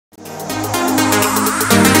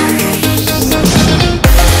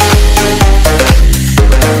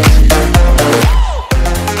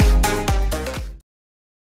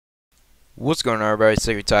What's going on, everybody?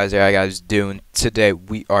 Syncrotize here. How you guys doing? Today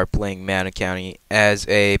we are playing Mano County as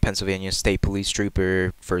a Pennsylvania State Police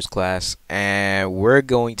Trooper, first class, and we're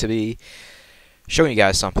going to be showing you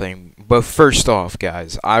guys something. But first off,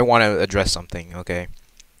 guys, I want to address something. Okay,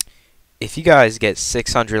 if you guys get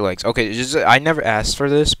 600 likes, okay, I never asked for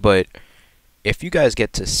this, but if you guys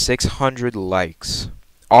get to 600 likes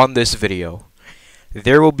on this video,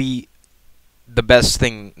 there will be the best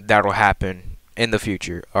thing that'll happen in the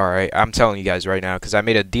future. Alright, I'm telling you guys right now, because I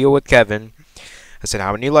made a deal with Kevin. I said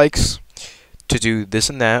how many likes to do this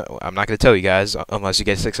and that. I'm not going to tell you guys unless you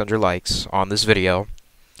get 600 likes on this video.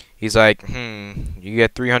 He's like, you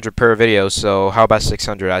get 300 per video, so how about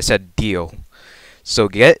 600? I said deal. So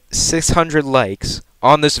get 600 likes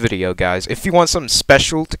on this video, guys. If you want something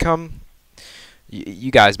special to come, you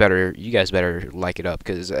guys better like it up,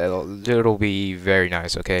 because it'll be very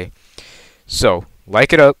nice. Okay, so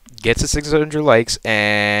like it up, get to 600 likes,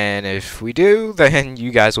 and if we do, then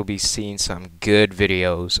you guys will be seeing some good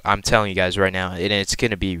videos. I'm telling you guys right now, and it's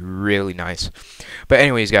gonna be really nice. But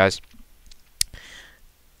anyways, guys,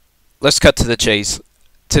 let's cut to the chase.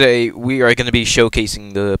 Today we are gonna be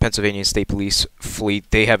showcasing the Pennsylvania State Police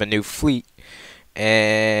fleet. They have a new fleet,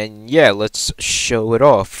 and yeah, let's show it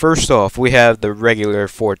off. First off, we have the regular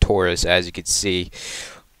Ford Taurus. As you can see,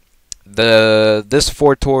 this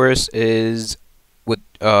Ford Taurus is with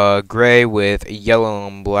gray with yellow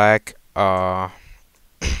and black like,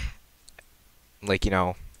 you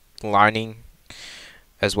know, lining,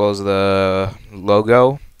 as well as the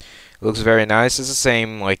logo. It looks very nice. It's the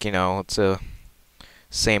same, like, you know, it's a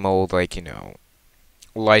same old, like, you know,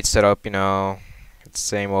 light setup, you know. It's the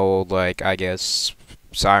same old, like, I guess,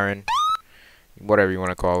 siren, whatever you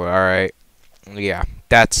want to call it. Alright, yeah,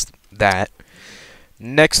 that's that.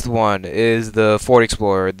 Next one is the Ford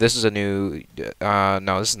Explorer. This is a new,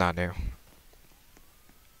 no, this is not new.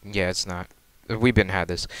 Yeah, it's not. We've been had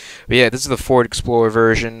this. But yeah, this is the Ford Explorer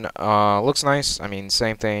version. Looks nice. I mean,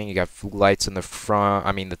 same thing. You got lights in the front,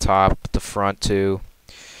 I mean the top, the front too,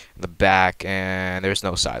 the back, and there's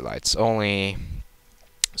no side lights. Only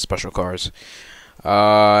special cars.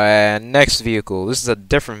 And next vehicle. This is a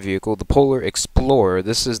different vehicle, the Polar Explorer.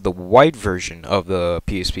 This is the white version of the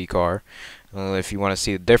PSP car. If you want to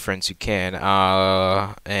see the difference, you can.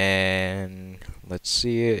 And let's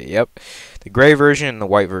see it. Yep, the gray version and the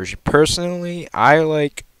white version. Personally, I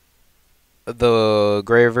like the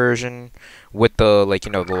gray version with the, like,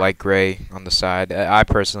 you know, the light gray on the side. I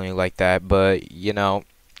personally like that, but you know,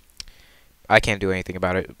 I can't do anything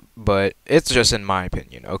about it. But it's just in my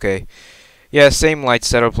opinion. Okay. Yeah, same light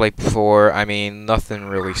setup like before. I mean, nothing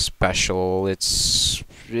really special. It's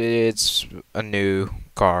a new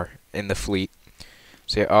car in the fleet.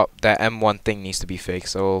 So yeah, oh, that M1 thing needs to be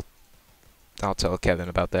fixed, so I'll tell Kevin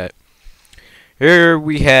about that. Here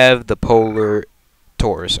we have the Polar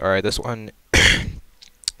Taurus. Alright, this one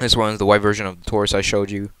this one's the white version of the Taurus I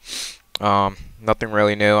showed you. Nothing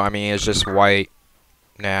really new. I mean, it's just white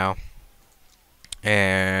now.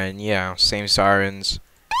 And yeah, same sirens.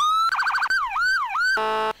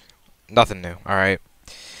 Nothing new. Alright.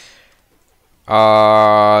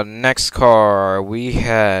 Next car, we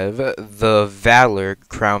have the Valor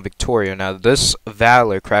Crown Victoria. Now, this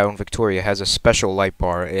Valor Crown Victoria has a special light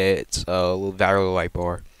bar. It's a little Valor light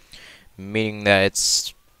bar, meaning that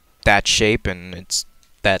it's that shape and it's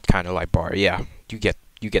that kind of light bar. Yeah, you get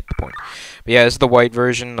the point. But yeah, this is the white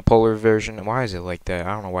version, the Polar version. Why is it like that?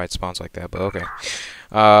 I don't know why it spawns like that, but okay.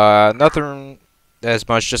 Nothing as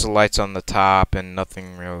much, just the lights on the top and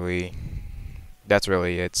nothing really. That's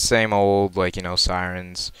really it. Same old, like, you know,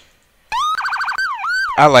 sirens.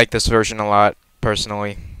 I like this version a lot,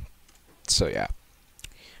 personally. So, yeah.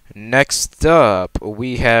 Next up,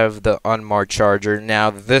 we have the unmarked charger. Now,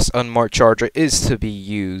 this unmarked charger is to be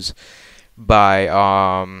used by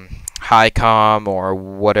Highcom or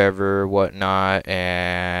whatever, whatnot.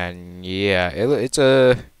 And, yeah,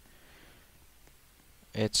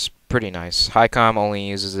 it's pretty nice. Highcom only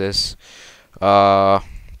uses this.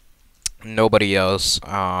 Nobody else.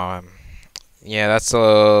 Yeah, that's the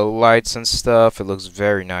lights and stuff. It looks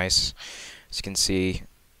very nice, as you can see,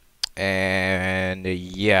 and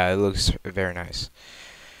yeah, it looks very nice.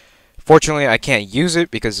 Fortunately, I can't use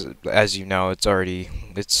it because, as you know, it's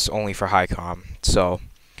only for Highcom. So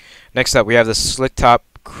next up, we have the slick top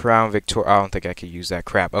Crown Victoria. I don't think I could use that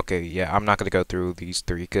crap. Okay, yeah, I'm not gonna go through these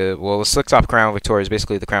three. Well, the slick top Crown Victoria is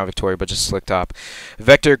basically the Crown Victoria, but just slick top.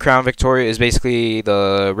 Vector Crown Victoria is basically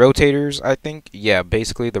the rotators, I think. Yeah,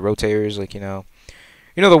 basically the rotators, like, you know,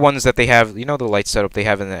 the ones that they have. You know, the light setup they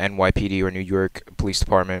have in the NYPD or New York Police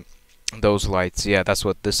Department. Those lights, yeah, that's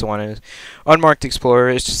what this one is. Unmarked Explorer,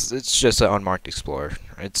 it's just an unmarked Explorer.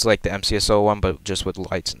 It's like the MCSO one, but just with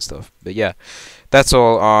lights and stuff. But yeah, that's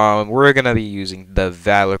all. We're gonna be using the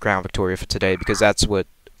Valor Crown Victoria for today because that's what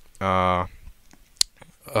uh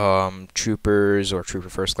troopers or trooper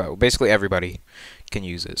first class. Well, basically everybody can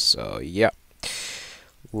use this. So yeah,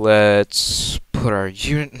 let's put our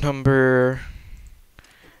unit number.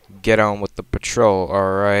 Get on with the patrol.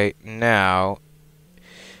 All right, now.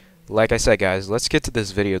 Like I said, guys, let's get to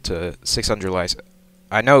this video to 600 likes.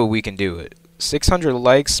 I know we can do it. 600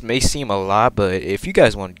 likes may seem a lot, but if you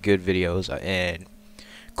guys want good videos and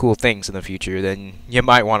cool things in the future, then you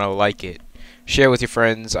might want to like it. Share with your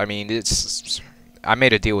friends. I mean, I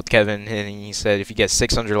made a deal with Kevin, and he said if you get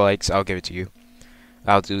 600 likes, I'll give it to you.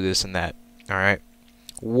 I'll do this and that. All right.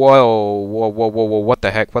 Whoa, whoa, whoa, whoa, whoa! What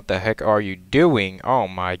the heck? What the heck are you doing? Oh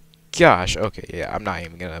my gosh. Okay, yeah, I'm not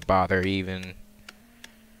even gonna bother even.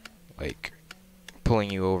 Like pulling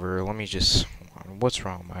you over. Let me just. What's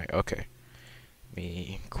wrong with my? Okay. Let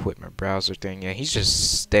me quit my browser thing. Yeah, he's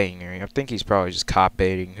just staying there. I think he's probably just cop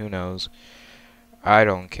baiting. Who knows? I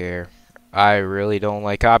don't care. I really don't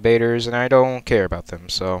like cop baiters, and I don't care about them.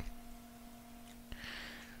 So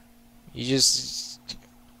you just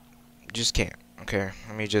can't. Okay.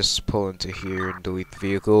 Let me just pull into here and delete the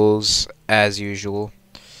vehicles as usual.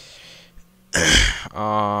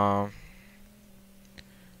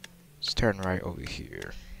 Let's turn right over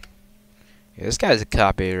here. Yeah, this guy's a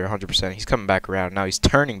cop baiter, 100%. He's coming back around. Now he's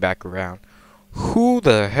turning back around. Who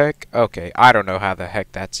the heck? Okay, I don't know how the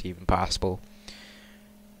heck that's even possible.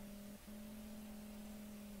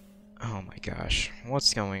 Oh my gosh.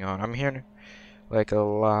 What's going on? I'm hearing like a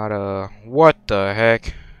lot of... What the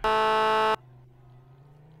heck?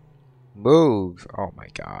 Move. Oh my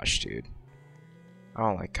gosh, dude. I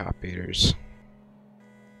don't like cop baiters.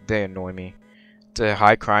 They annoy me. The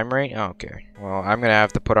high crime rate? Oh, okay. Well, I'm gonna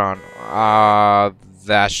have to put on.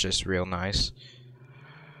 That's just real nice.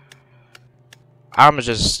 I'm gonna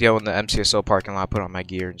just go in the MCSO parking lot, put on my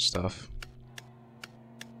gear and stuff.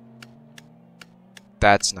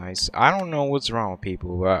 That's nice. I don't know what's wrong with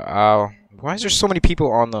people, but why is there so many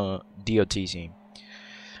people on the DOT team?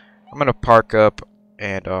 I'm gonna park up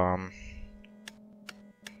and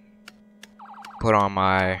put on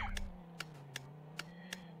my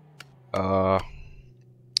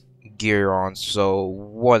gear on. So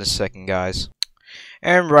 1 second, guys.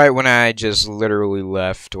 And right when I just literally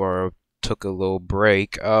left or took a little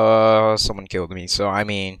break, someone killed me. So I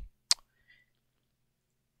mean,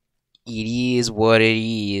 it is what it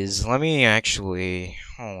is. Let me actually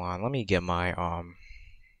hold on. Let me get my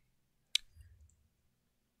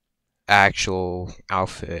actual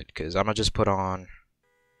outfit because I'm gonna just put on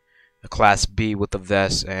a class B with the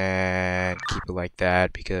vest and keep it like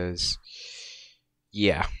that because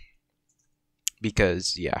yeah.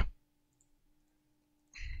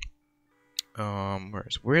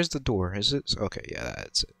 Where's the door? Is it? Okay, yeah,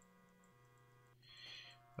 that's it.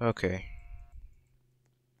 Okay.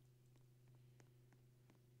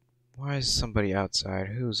 Why is somebody outside?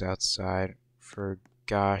 Who's outside? For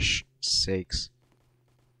gosh sakes.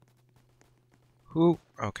 Who?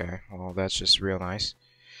 Okay, well, that's just real nice.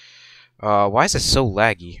 Why is it so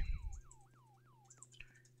laggy?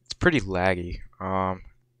 It's pretty laggy.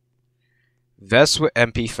 Vest with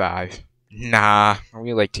MP5. Nah,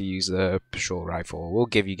 we like to use the patrol rifle. We'll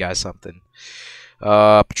give you guys something.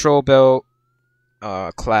 Patrol belt.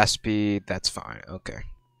 Class B. That's fine. Okay.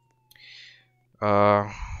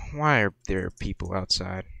 Why are there people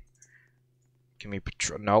outside? Give me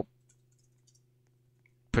patrol. Nope.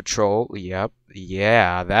 Patrol. Yep.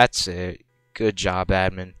 Yeah, that's it. Good job,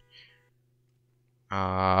 admin.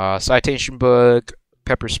 Citation book.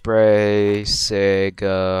 Pepper spray. Sig.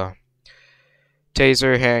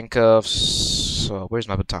 Taser, handcuffs. Where's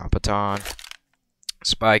my baton?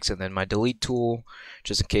 Spikes, and then my delete tool,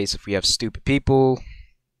 just in case if we have stupid people.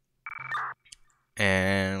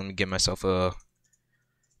 And let me get myself a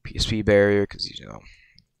PSP barrier, because, you know,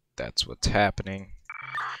 that's what's happening.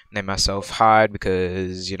 Name myself hide,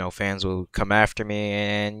 because, you know, fans will come after me,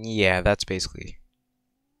 and yeah, that's basically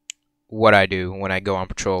what I do when I go on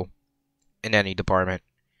patrol in any department.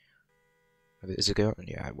 Is it going?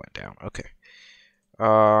 Yeah, I went down. Okay.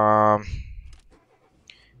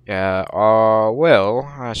 Yeah, well,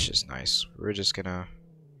 that's just nice. We're just gonna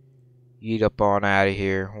eat up on out of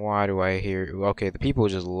here. Why do I hear? Okay, the people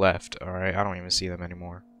just left. Alright, I don't even see them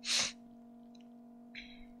anymore.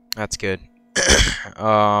 That's good.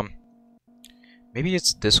 Maybe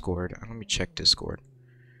it's Discord. Let me check Discord.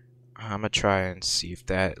 I'm gonna try and see if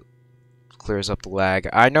that clears up the lag.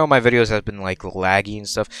 I know my videos have been like laggy and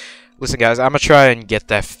stuff. Listen, guys, I'm gonna try and get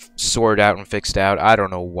that sorted out and fixed out. I don't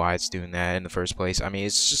know why it's doing that in the first place. I mean,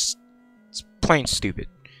 it's plain stupid.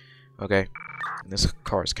 Okay, and this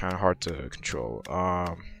car is kind of hard to control.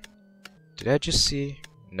 Did I just see?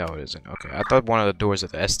 No, it isn't. Okay, I thought one of the doors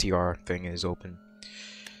of the STR thing is open.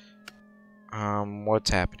 What's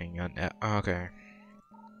happening? Okay.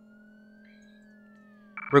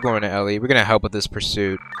 We're going to Ellie. We're gonna help with this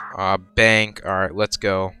pursuit. Bank. Alright, let's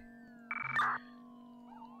go.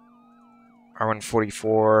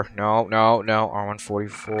 R144. No.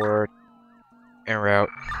 R144. En route.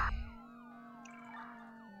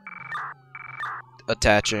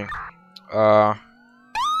 Attaching.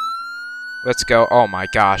 Let's go. Oh my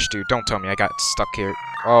gosh, dude. Don't tell me I got stuck here.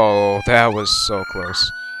 Oh, that was so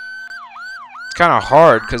close. It's kind of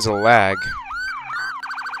hard because of lag.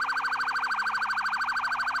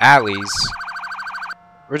 Alleys.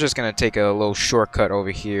 We're just gonna take a little shortcut over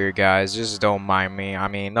here, guys. Just don't mind me. I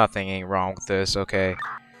mean, nothing ain't wrong with this, okay?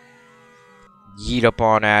 Yeet up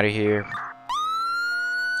on out of here.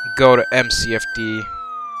 Go to MCFD.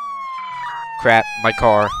 Crap, my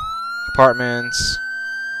car. Apartments.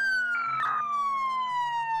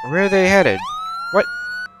 Where are they headed? What?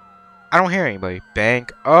 I don't hear anybody.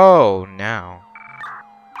 Bank. Oh, now.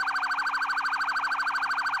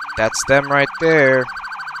 That's them right there.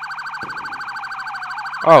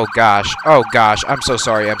 Oh gosh. Oh gosh. I'm so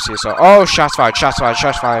sorry, MCSO. Oh, shots fired. Shots fired.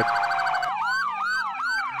 Shots fired.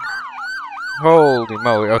 Holy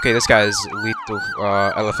moly. Okay, this guy is lethal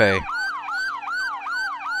LFA.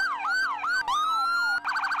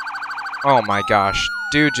 Oh my gosh.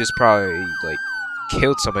 Dude just probably, like,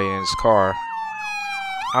 killed somebody in his car.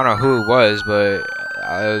 I don't know who it was, but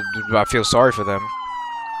I feel sorry for them.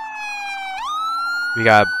 We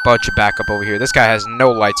got a bunch of backup over here. This guy has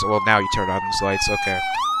no lights. Well, now you turned on these lights. Okay.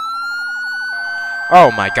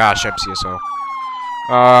 Oh my gosh, MCSO.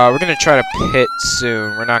 We're gonna try to pit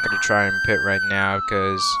soon. We're not gonna try and pit right now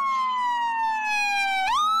because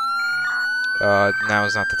now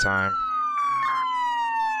is not the time.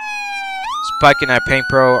 Spiking that Paint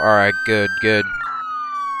Pro. Alright, good, good.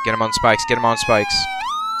 Get him on spikes. Get him on spikes.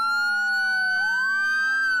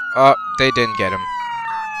 Oh, they didn't get him.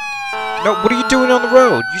 No, what are you doing on the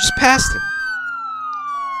road? You just passed him.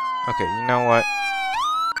 Okay, you know what?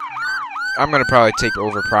 I'm gonna probably take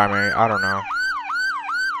over primary. I don't know.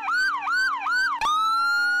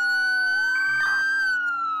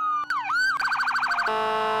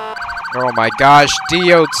 Oh my gosh,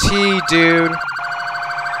 DOT, dude.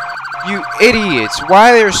 You idiots.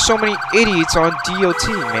 Why are there so many idiots on DOT,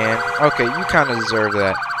 man? Okay, you kind of deserve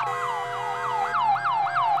that.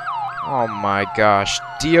 Oh my gosh.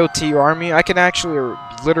 DOT Army? I can actually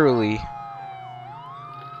literally...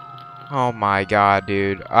 Oh my god,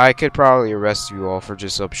 dude. I could probably arrest you all for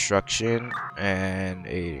just obstruction and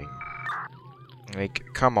aiding. Like,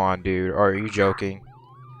 come on, dude. Are you joking?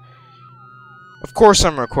 Of course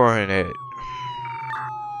I'm recording it.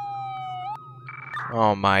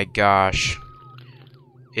 Oh my gosh.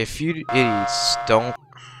 If you idiots don't...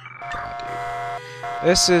 God, dude.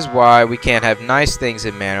 This is why we can't have nice things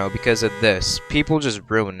in Mano, because of this. People just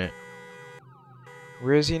ruin it.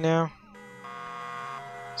 Where is he now?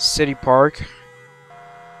 City Park.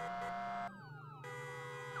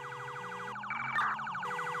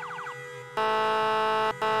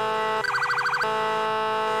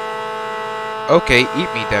 Okay,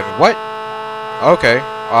 eat me then. What? Okay.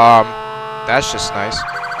 That's just nice.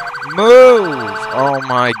 Move! Oh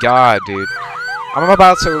my god, dude. I'm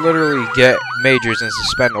about to literally get majors and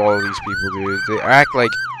suspend all of these people, dude. They act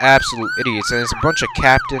like absolute idiots, and it's a bunch of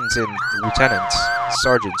captains and lieutenants,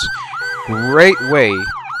 sergeants. Great way.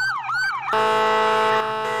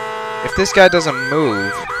 If this guy doesn't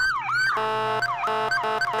move...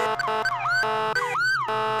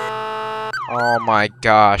 Oh my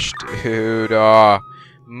gosh, dude.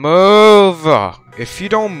 Move! If you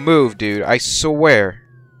don't move, dude, I swear.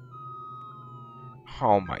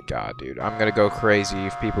 Oh my god, dude. I'm gonna go crazy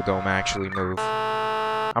if people don't actually move.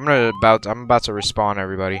 I'm about to respawn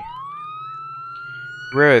everybody.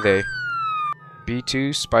 Where are they?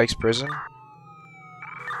 B2, Spike's prison?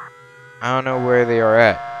 I don't know where they are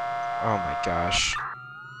at. Oh my gosh.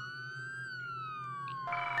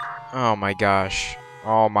 Oh my gosh.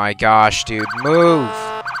 Oh my gosh, dude. Move!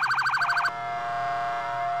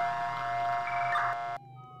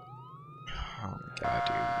 Oh my god,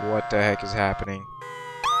 dude. What the heck is happening?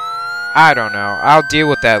 I don't know. I'll deal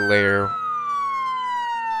with that later.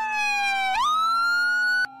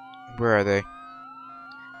 Where are they?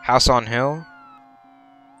 House on Hill?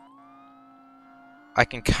 I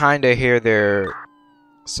can kinda hear their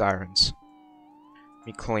sirens. Let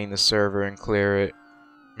me clean the server and clear it.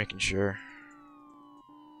 Making sure.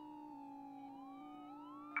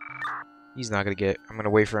 He's not gonna get... I'm gonna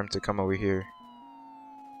wait for him to come over here.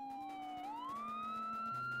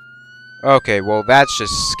 Okay, well that's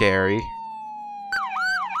just scary.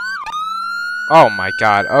 Oh my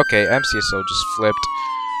god. Okay, MCSO just flipped.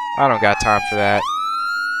 I don't got time for that.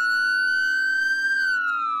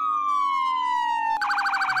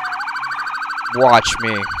 Watch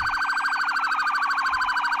me.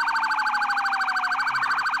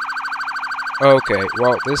 Okay,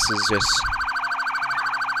 well, this is just...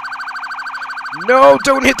 No,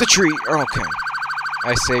 don't hit the tree! Okay.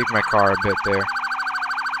 I saved my car a bit there.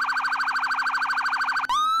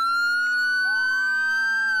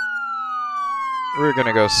 We're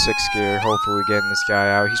gonna go 6th gear, hopefully getting this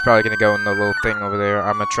guy out. He's probably gonna go in the little thing over there.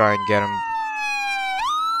 I'm gonna try and get him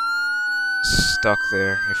stuck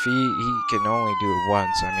there. If he can only do it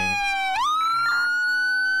once, I mean...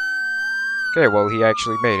 Okay, well, he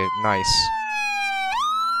actually made it. Nice.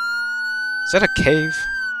 Is that a cave?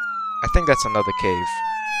 I think that's another cave.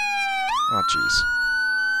 Oh, jeez.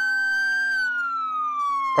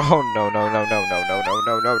 Oh, no, no, no, no, no, no, no,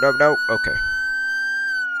 no, no, no, no. Okay.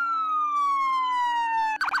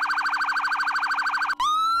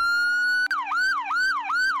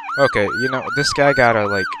 Okay, you know, this guy gotta,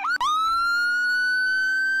 like...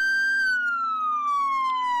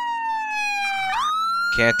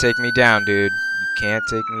 Can't take me down, dude. You can't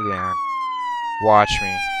take me down. Watch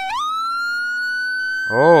me.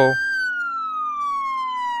 Oh.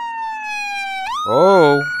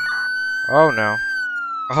 Oh. Oh, no.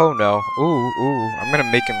 Oh, no. Ooh, ooh. I'm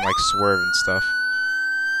gonna make him, like, swerve and stuff.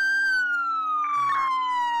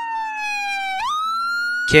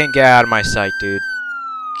 Can't get out of my sight, dude.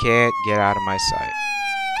 Can't get out of my sight.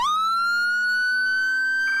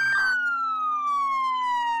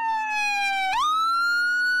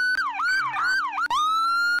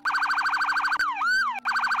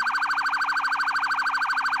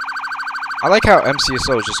 I like how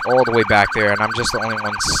MCSO is just all the way back there, and I'm just the only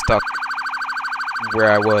one stuck where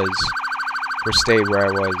I was, or stayed where I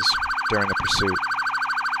was during the pursuit.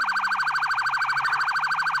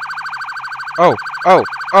 Oh, oh,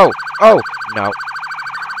 oh, oh, no.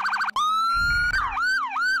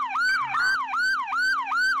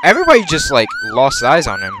 Everybody just, like, lost eyes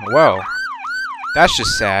on him. Whoa. That's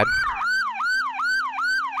just sad.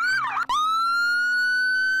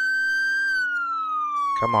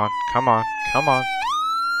 Come on, come on, come on.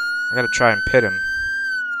 I gotta try and pit him.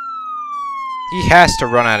 He has to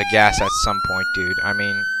run out of gas at some point, dude. I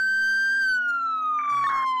mean...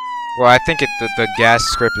 Well, I think the gas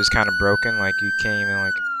script is kind of broken. Like, you can't even,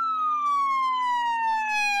 like...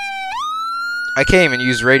 I can't even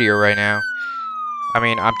use radio right now. I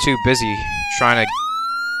mean, I'm too busy trying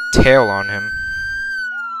to tail on him. Is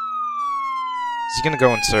he gonna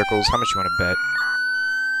go in circles? How much you want to bet?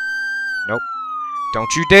 Nope.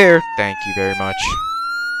 Don't you dare. Thank you very much.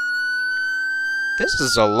 This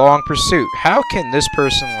is a long pursuit. How can this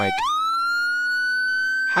person, like...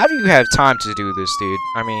 How do you have time to do this, dude?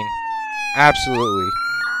 I mean, absolutely.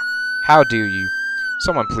 How do you?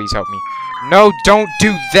 Someone please help me. No, don't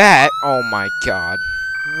do that! Oh my god.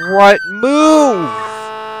 What? Move!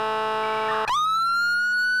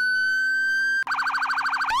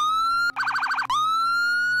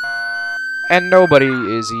 And nobody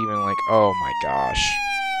is even like, oh my gosh.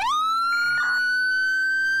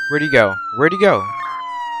 Where'd he go? Where'd he go?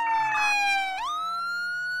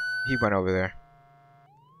 He went over there.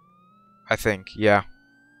 I think, yeah.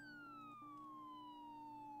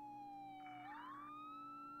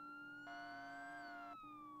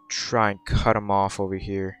 Try and cut him off over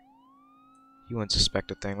here. He wouldn't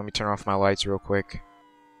suspect a thing. Let me turn off my lights real quick.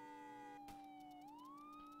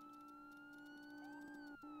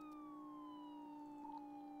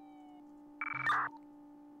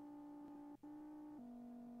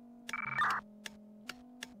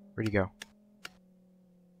 Where'd he go?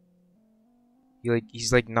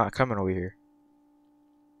 He's like not coming over here.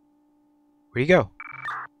 Where'd he go?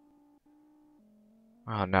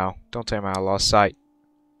 Oh no. Don't tell me I lost sight.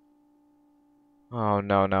 Oh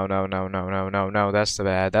no, no, no, no, no, no, no, no. That's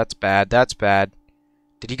bad. That's bad. That's bad.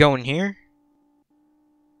 Did he go in here?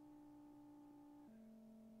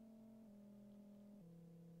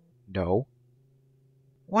 No.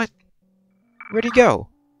 What? Where'd he go?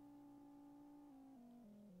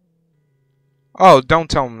 Oh, don't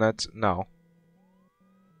tell him that's... No.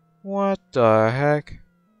 What the heck?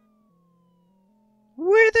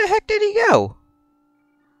 Where the heck did he go?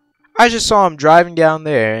 I just saw him driving down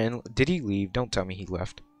there, and... Did he leave? Don't tell me he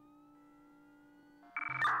left.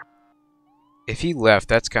 If he left,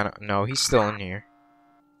 that's kind of... No, he's still in here.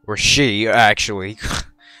 Or she, actually.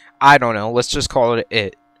 I don't know. Let's just call it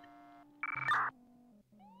it.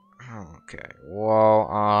 Okay.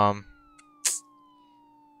 Well,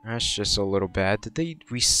 that's just a little bad. Did they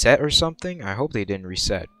reset or something? I hope they didn't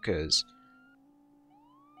reset, because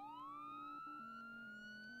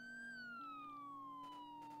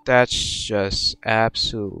that's just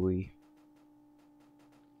absolutely...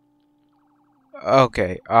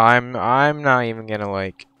 Okay, I'm not even gonna,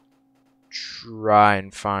 like, try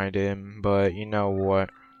and find him, but you know what?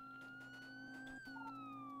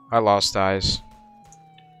 I lost eyes.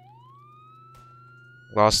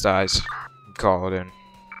 Lost eyes. Call it in.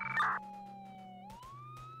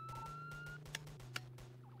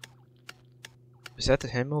 Is that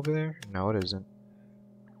him over there? No, it isn't.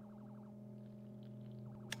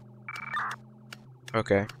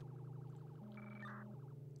 Okay.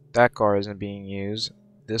 That car isn't being used.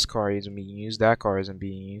 This car isn't being used. That car isn't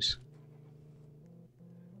being used.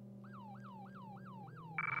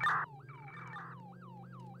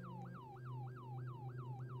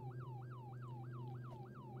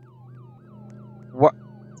 What?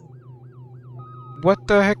 What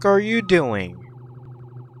the heck are you doing?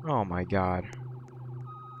 Oh my god.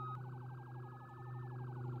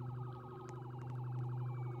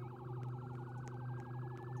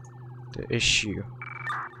 The issue.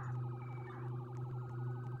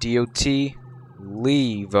 DOT,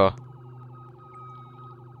 leave.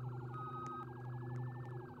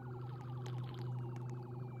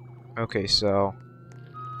 Okay, so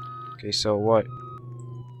what?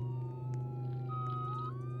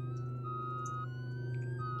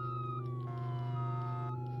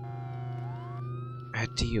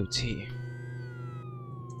 At DOT.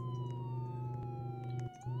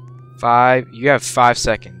 You have 5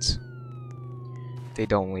 seconds. They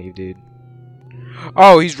don't leave, dude.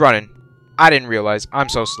 Oh, he's running. I didn't realize. I'm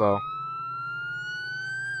so slow.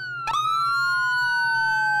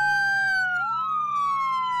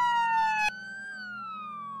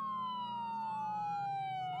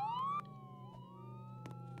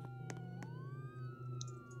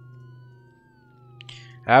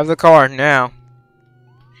 I have the car now.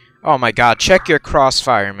 Oh my god, check your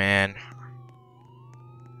crossfire, man.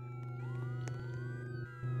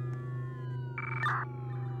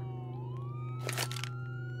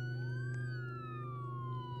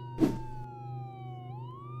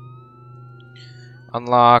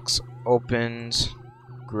 Unlocks, opens,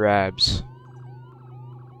 grabs.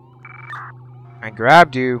 I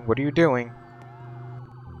grabbed you. What are you doing?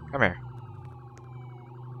 Come here.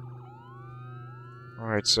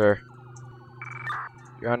 Alright, sir.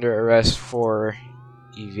 You're under arrest for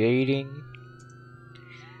evading,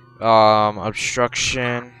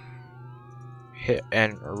 obstruction, hit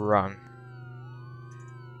and run,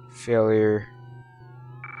 failure.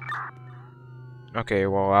 Okay,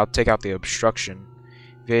 well, I'll take out the obstruction.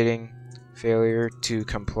 Evading, failure to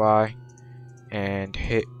comply, and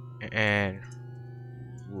hit and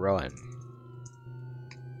run.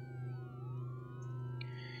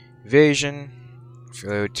 Evasion,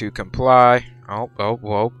 failure to comply.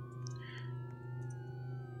 Oh.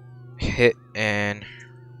 Hit and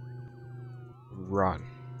run.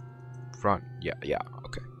 Yeah,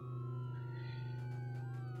 okay.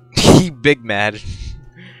 He big mad.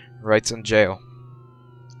 Writes in jail.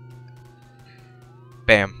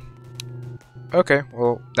 Bam. Okay,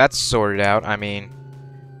 well, that's sorted out. I mean,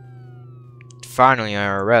 finally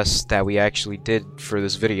our arrest that we actually did for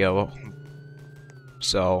this video.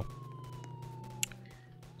 So,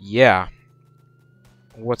 yeah.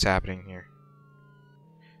 What's happening here?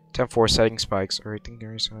 10-4 setting spikes. Everything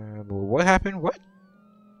there's what happened? What?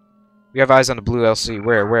 We have eyes on the blue LC.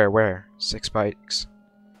 Where? 6 spikes.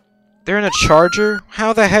 They're in a charger?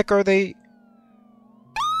 How the heck are they?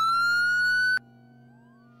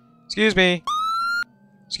 Excuse me.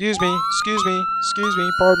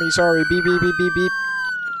 Pardon me. Sorry. Beep.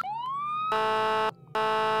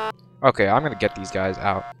 Okay, I'm gonna get these guys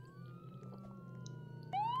out.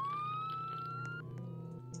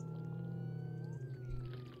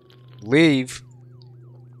 Leave.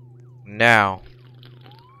 Now.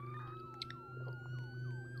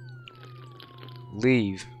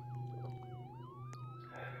 Leave.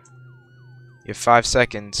 You have 5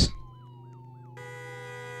 seconds.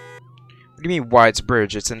 What do you mean why it's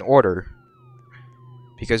bridge? It's an order.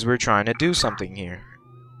 Because we're trying to do something here.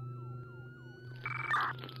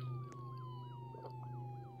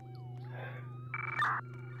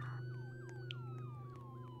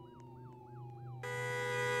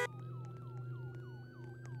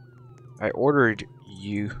 I ordered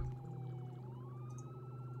you.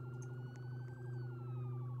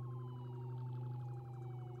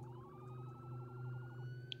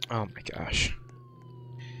 Oh my gosh.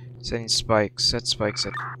 Setting spikes. Set spikes.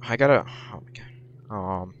 I gotta. Oh my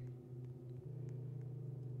god.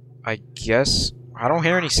 I guess I don't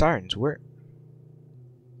hear any sirens. Where?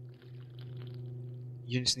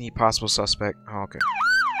 You just need possible suspect. Oh, okay.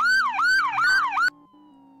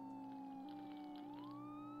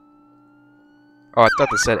 Oh, I thought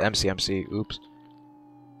they said MCMC. Oops.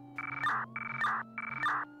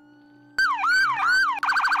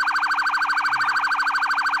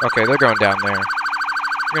 Okay, they're going down there. I'm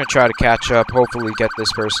gonna try to catch up, hopefully get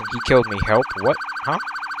this person. He killed me. Help? What? Huh?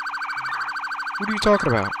 What are you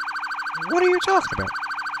talking about? What are you talking about?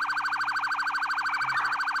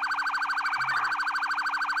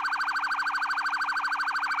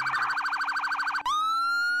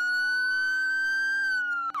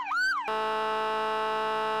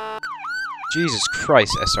 Jesus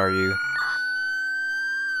Christ, SRU.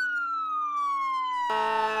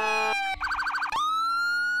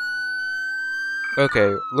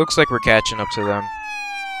 Okay, looks like we're catching up to them.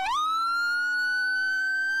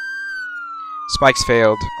 Spikes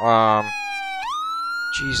failed.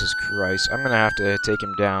 Jesus Christ. I'm gonna have to take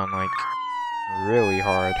him down, like, really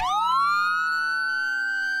hard.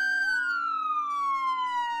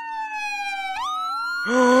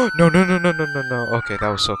 No, no, no, no, no, no, no. Okay, that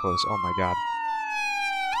was so close. Oh my god.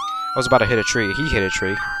 I was about to hit a tree. He hit a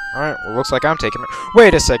tree. Alright, well, looks like I'm taking it.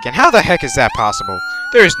 Wait a second. How the heck is that possible?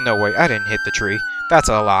 There's no way. I didn't hit the tree. That's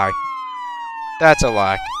a lie. That's a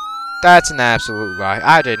lie. That's an absolute lie.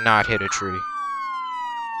 I did not hit a tree.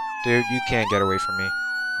 Dude, you can't get away from me.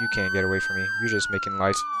 You can't get away from me. You're just making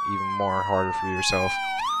life even more harder for yourself.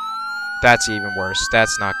 That's even worse.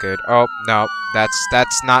 That's not good. Oh, no. That's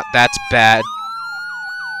bad.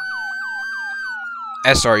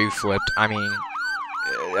 SRU flipped. I mean,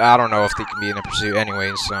 I don't know if they can be in a pursuit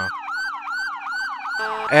anyways, so.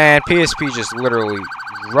 And PSP just literally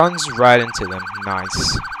runs right into them.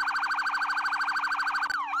 Nice.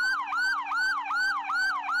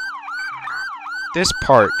 This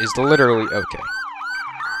part is literally okay.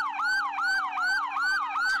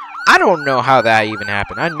 I don't know how that even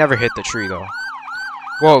happened. I never hit the tree, though.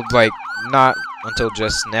 Well, like, not until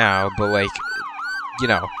just now, but, like, you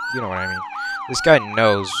know what I mean. This guy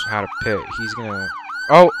knows how to pit. He's gonna...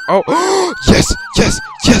 Oh! Yes! Yes!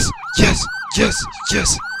 Yes! Yes! Yes!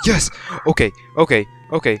 Yes! Yes! Okay. Okay.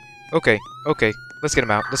 Okay. Okay. Okay. Let's get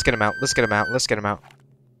him out. Let's get him out. Let's get him out. Let's get him out.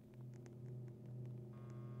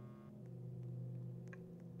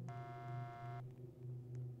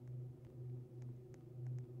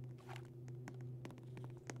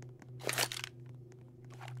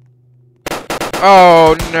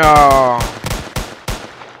 Oh, no!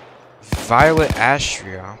 Violet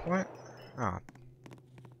Astria. What? Oh.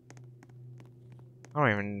 I don't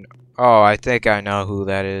even... Oh, I think I know who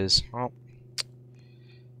that is. Oh.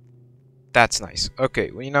 That's nice. Okay,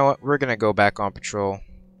 well, you know what? We're gonna go back on patrol.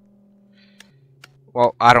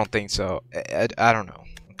 Well, I don't think so. I don't know.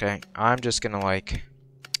 Okay? I'm just gonna, like...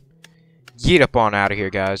 yeet up on out of here,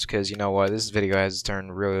 guys, because, you know what? This video has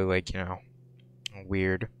turned really, like, you know...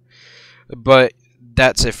 weird. But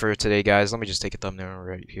that's it for today, guys. Let me just take a thumbnail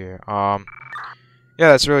right here. Yeah,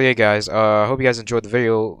 that's really it, guys. Hope you guys enjoyed the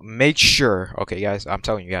video. Make sure, okay, guys, I'm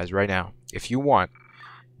telling you guys right now, if you want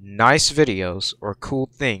nice videos or cool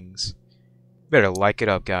things, better like it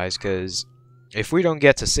up, guys, because if we don't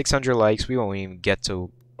get to 600 likes, we won't even get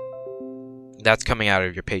to... That's coming out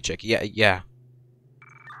of your paycheck. Yeah.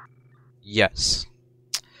 Yes.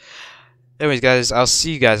 Anyways, guys, I'll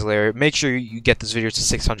see you guys later. Make sure you get this video to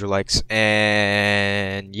 600 likes.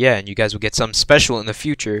 And yeah, and you guys will get something special in the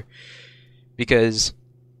future. Because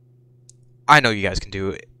I know you guys can do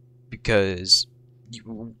it. Because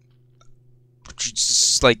you,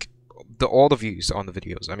 just like all the views on the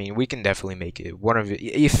videos. I mean, we can definitely make it.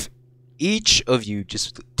 If each of you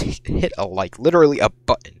just hit a like, literally a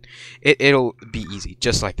button, it'll be easy,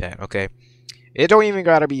 just like that. Okay, it don't even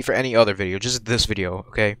gotta be for any other video, just this video.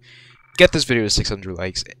 Okay. Get this video to 600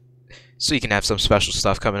 likes so you can have some special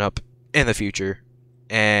stuff coming up in the future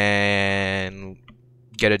and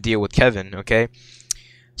get a deal with Kevin, okay?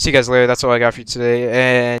 See you guys later. That's all I got for you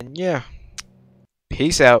today. And yeah,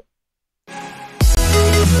 peace out.